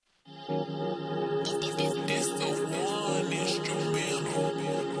This the one instrumental.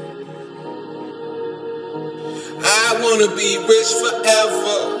 I wanna be rich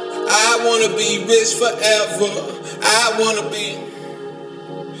forever. I wanna be rich forever. I wanna be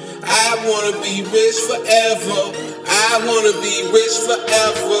rich forever. I wanna be rich forever. I wanna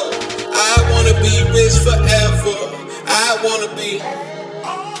be rich forever. I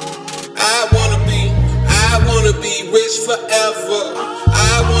wanna be rich forever. I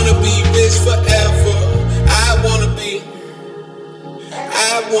wanna be rich forever. I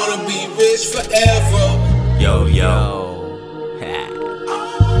wanna be rich forever. Yo,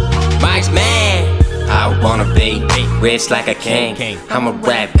 Marksman. I wanna be rich like a king. I'm a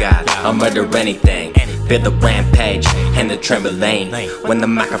rap god, I'll murder anything. Feel the rampage and the trembling when the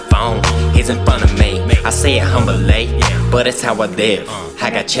microphone is in front of me. I say it humbly, but it's how I live. I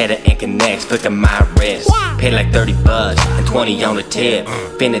got cheddar and connects, flicking my wrist. Pay like 30 bucks and 20 on the tip.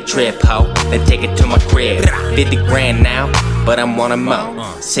 Finna trip, ho, then take it to my crib. 50 grand now, but I'm wanting more.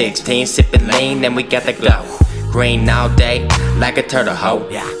 16 sipping lean, and we got the glow. Green all day, like a turtle ho.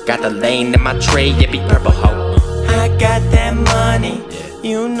 Got the lane in my tree, it be purple ho. I got that money,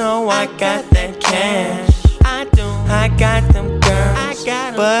 you know I got that cash. I got them girls,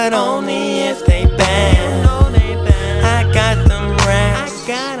 but only if they bang. I got them racks,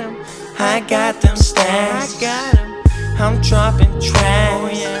 I got them stacks. I'm dropping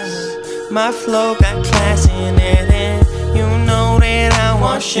tracks. My flow got class in it, and you know that I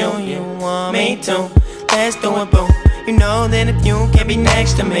want you. You want me too? Let's do it, boo. You know that if you can be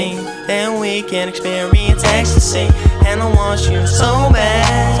next to me, then we can experience ecstasy. And I want you so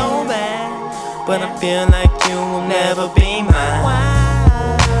bad, but I feel like you will never be mine.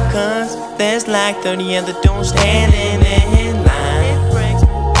 Cause there's like 30 other dudes standing in line.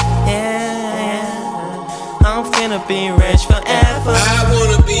 Yeah, I'm finna be rich forever. I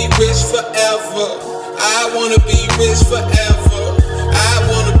wanna be rich forever. I wanna be rich forever. I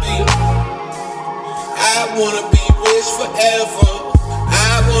wanna be rich forever.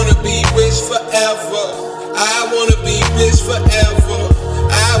 I wanna be rich forever. I wanna be rich forever. I wanna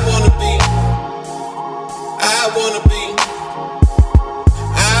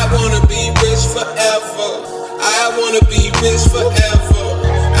be rich forever. I wanna be rich forever.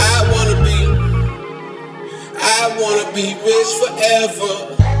 I wanna be rich forever.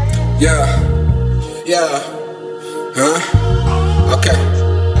 Yeah, okay.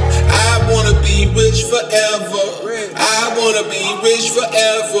 I wanna be rich forever. I wanna be rich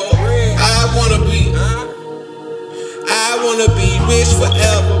forever. I wanna be rich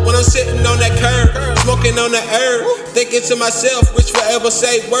forever. When I'm sitting on that curb, smoking on that herb, thinking to myself, rich forever,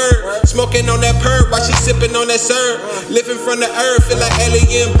 say word. Smoking on that perp while she sipping on that syrup. Living from the earth, feel like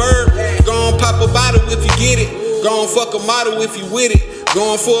alien bird. Gon' pop a bottle if you get it. Gon' fuck a model if you with it.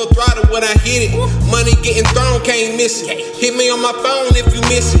 Going full throttle when I hit it. Money getting thrown, can't miss it. Hit me on my phone if you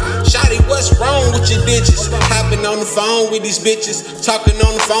miss it. Shawty, what's wrong with your digits? Hopping on the phone with these bitches. Talking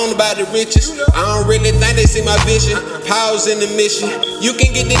on the phone about the riches. I don't really think they see my vision. Pause in the mission. You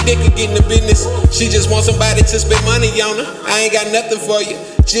can get the dick or get in the business. She just want somebody to spend money on her. I ain't got nothing for you.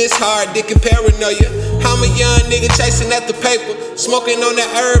 Just hard dick and paranoia. I'm a young nigga chasing at the paper. Smoking on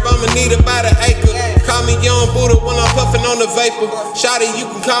that herb, I'ma need about an acre. Call me young Buddha when I'm puffing on the vapor. Shawty, you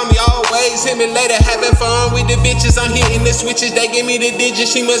can call me always. Hit me later, having fun with the bitches. I'm hitting the switches, they give me the digits.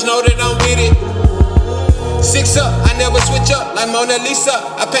 She must know that I'm with it. 6 up, I never switch up like Mona Lisa.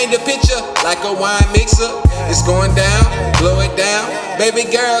 I paint the picture like a wine mixer. It's going down, blow it down. Baby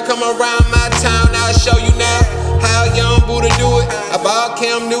girl, come around my town, I'll show you now how young Buddha do it. I bought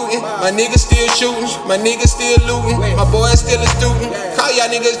Cam Newton, my niggas still shooting, my niggas still looting, my boy still a student. Call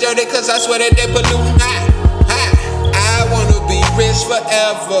y'all niggas dirty cause I swear that they polluting. I wanna be rich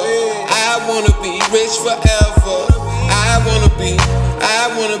forever. I wanna be rich forever. I wanna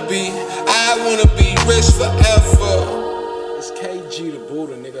be rich forever. It's KG the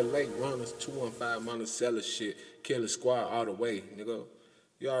Buddha, nigga. Lake Runners, 215 Monticello shit. Killer Squad all the way, nigga.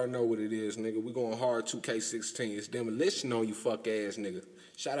 You already know what it is, nigga. We going hard 2K16. It's demolition on you, fuck ass nigga.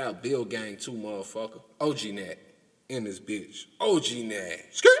 Shout out Bill Gang too, motherfucker. OG Nat in this bitch. OG Nat.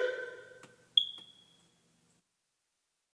 Skirt.